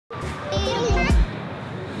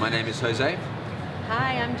My name is Jose.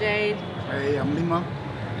 Hi, I'm Jade. Hey, I'm Lima.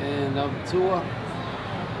 And I'm Tua.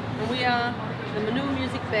 And we are the Manu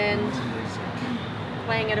music band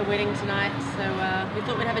playing at a wedding tonight. So we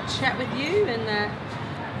thought we'd have a chat with you and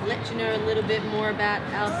let you know a little bit more about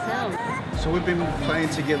ourselves. So we've been playing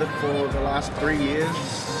together for the last 3 years.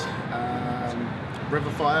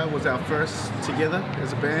 Riverfire was our first together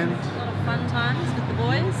as a band. A lot of fun times with the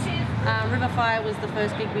boys. Riverfire was the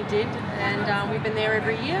first gig we did, and we've been there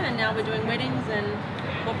every year, and now we're doing weddings and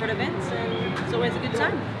corporate events, and it's always a good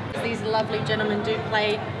time. These lovely gentlemen do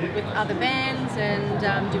play with other bands and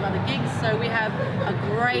do other gigs, so we have a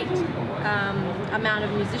great amount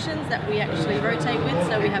of musicians that we actually rotate with.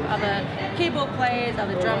 So we have other keyboard players,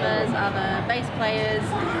 other drummers, other bass players,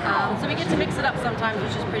 so we get to mix it up sometimes,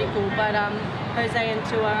 which is pretty cool. But Jose and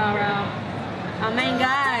Tua are our main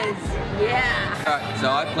guys. Yeah. Alright, so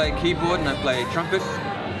I play keyboard and I play trumpet,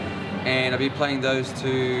 and I've been playing those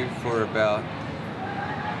two for about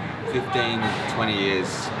 15-20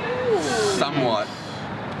 years. Somewhat.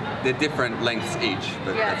 They're different lengths each,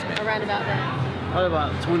 but yeah, that's me. Around about there. Probably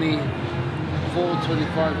about 24,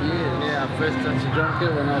 25 years. Yeah, I first touched the drum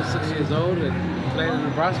kit when I was 6 years old and played in a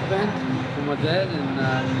brass band for my dad, and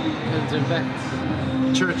never turned back.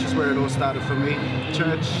 Church is where it all started for me.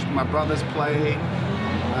 Church, my brothers play.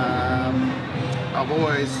 I've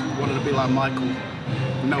always wanted to be like Michael.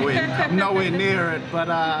 I'm nowhere near it, but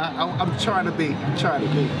I'm trying to be.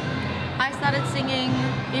 I started singing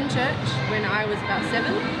in church when I was about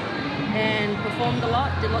 7 and performed a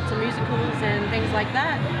lot, did lots of musicals and things like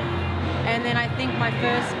that. And then I think my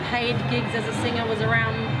first paid gigs as a singer was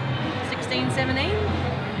around 16, 17.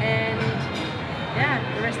 And yeah,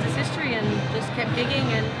 the rest is history, and just kept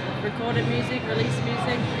gigging and recorded music, released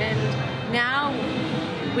music. And now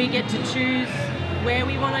we get to choose where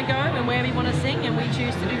we want to go and where we want to sing, and we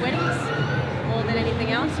choose to do weddings more than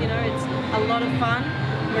anything else. You know, it's a lot of fun.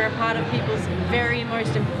 We're a part of people's very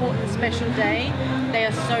most important special day. They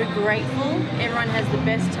are so grateful. Everyone has the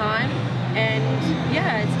best time, and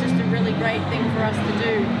yeah, it's just a really great thing for us to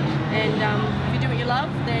do. And if you do what you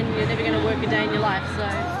love, then you're never going to work a day in your life. So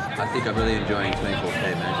I think I'm really enjoying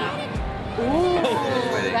 24K Magic. ooh,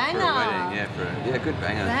 Wedding, banger. for a wedding, yeah, good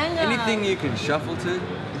banger. Anything you can shuffle to,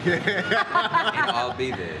 I'll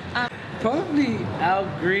be there. Probably Al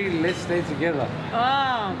Green, Let's Stay Together.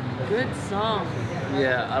 Oh, good song.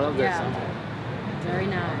 Yeah, I love that Yeah. song. Very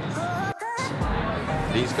nice.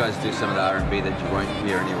 These guys do some of the R&B that you won't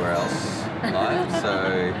hear anywhere else live,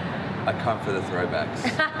 so I come for the throwbacks.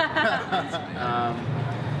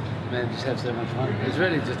 Man, just have so much fun. It's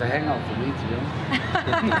really just a hang out for me, to be honest.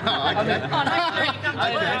 Oh, no, you come to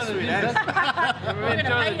work. We're going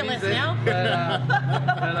to pay you less now.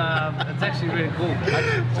 But it's actually really cool.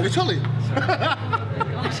 I just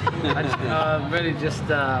really just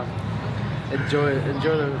enjoy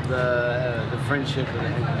the friendship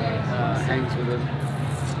that hangs with them.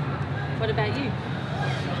 What about you?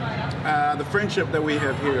 The friendship that we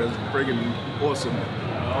have here is friggin' awesome.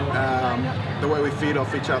 The way we feed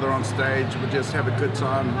off each other on stage, we just have a good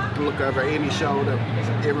time. Look over any shoulder,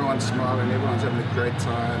 everyone's smiling, everyone's having a great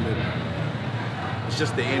time. And it's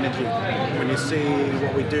just the energy. When you see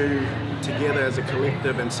what we do together as a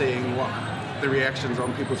collective and seeing what the reactions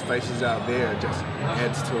on people's faces out there, it just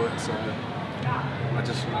adds to it. So I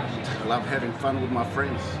just love having fun with my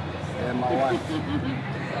friends and my wife.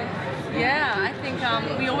 Yeah, I think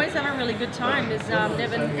we always have a really good time. There's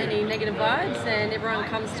never any negative vibes, and everyone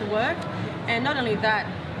comes to work. And not only that,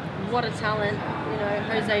 what a talent. You know,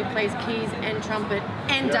 Jose plays keys and trumpet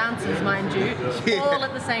and dances, mind you, all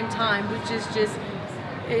at the same time, which is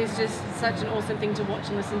just such an awesome thing to watch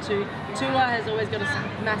and listen to. Tua has always got a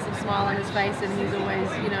massive smile on his face, and he's always,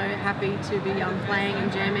 you know, happy to be playing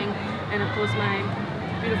and jamming. And of course, my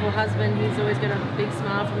beautiful husband, he's always got a big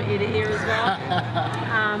smile from ear to ear as well.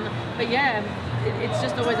 But yeah, it's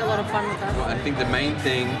just always a lot of fun with us. Well, I think the main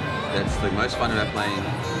thing that's the most fun about playing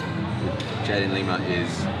with Jade and Lima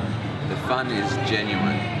is the fun is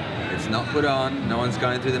genuine. It's not put on, no one's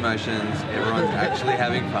going through the motions, everyone's actually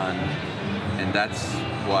having fun, and that's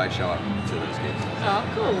why I show up to those gigs. Oh,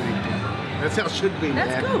 cool. That's how it should be, man.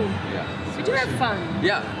 That's cool. Yeah. We do have fun.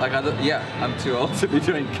 Yeah, like I'm too old to be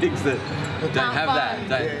doing gigs that don't have that.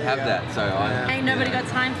 Don't have that. So ain't nobody got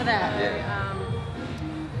time for that. Yeah.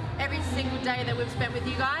 Every single day that we've spent with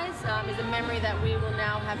you guys is a memory that we will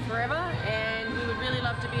now have forever, and we would really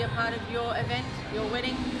love to be a part of your event, your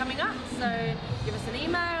wedding coming up. So give us an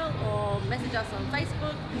email or message us on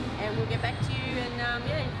Facebook, and we'll get back to you. And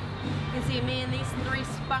yeah, you can see me and these 3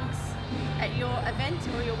 spunks at your event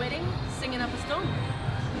or your wedding singing up a storm.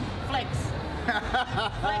 Flex.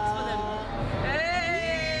 Flex for them.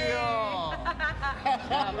 Hey!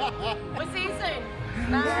 We'll see you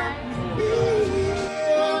soon. Bye.